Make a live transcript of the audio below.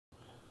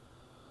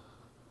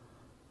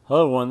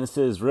Hello, everyone. This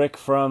is Rick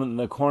from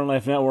the Corn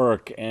Life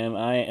Network, and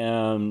I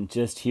am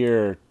just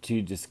here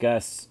to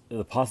discuss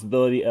the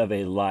possibility of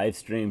a live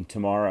stream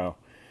tomorrow.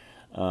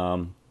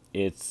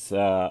 It's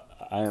I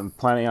am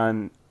planning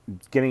on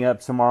getting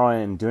up tomorrow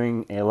and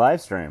doing a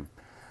live stream,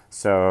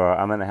 so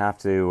I'm gonna have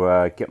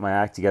to get my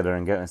act together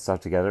and get my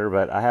stuff together.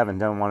 But I haven't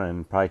done one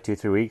in probably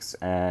 2-3 weeks,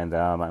 and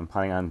I'm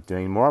planning on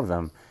doing more of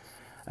them.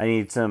 I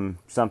need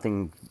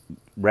something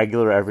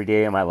regular every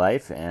day of my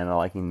life, and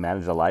I can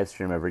manage a live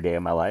stream every day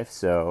of my life.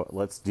 So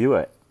let's do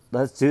it.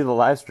 Let's do the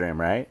live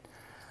stream, right?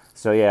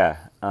 So yeah,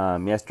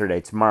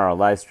 tomorrow,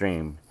 live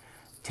stream,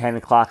 10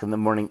 o'clock in the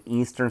morning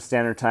Eastern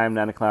Standard Time,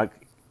 9 o'clock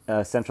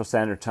Central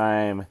Standard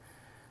Time,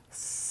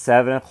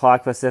 7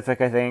 o'clock Pacific.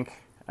 I think.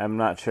 I'm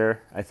not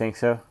sure. I think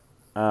so.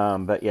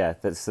 But yeah,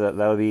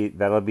 that'll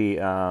be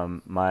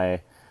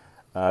my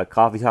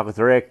Coffee Talk with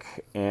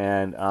Rick.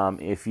 And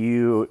if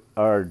you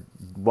are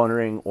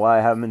wondering why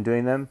I haven't been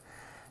doing them,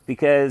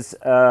 because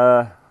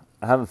I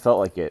haven't felt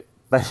like it,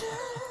 but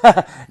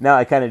now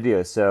I kind of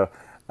do. So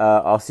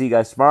I'll see you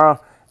guys tomorrow.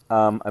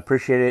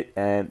 Appreciate it,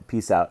 and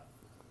peace out.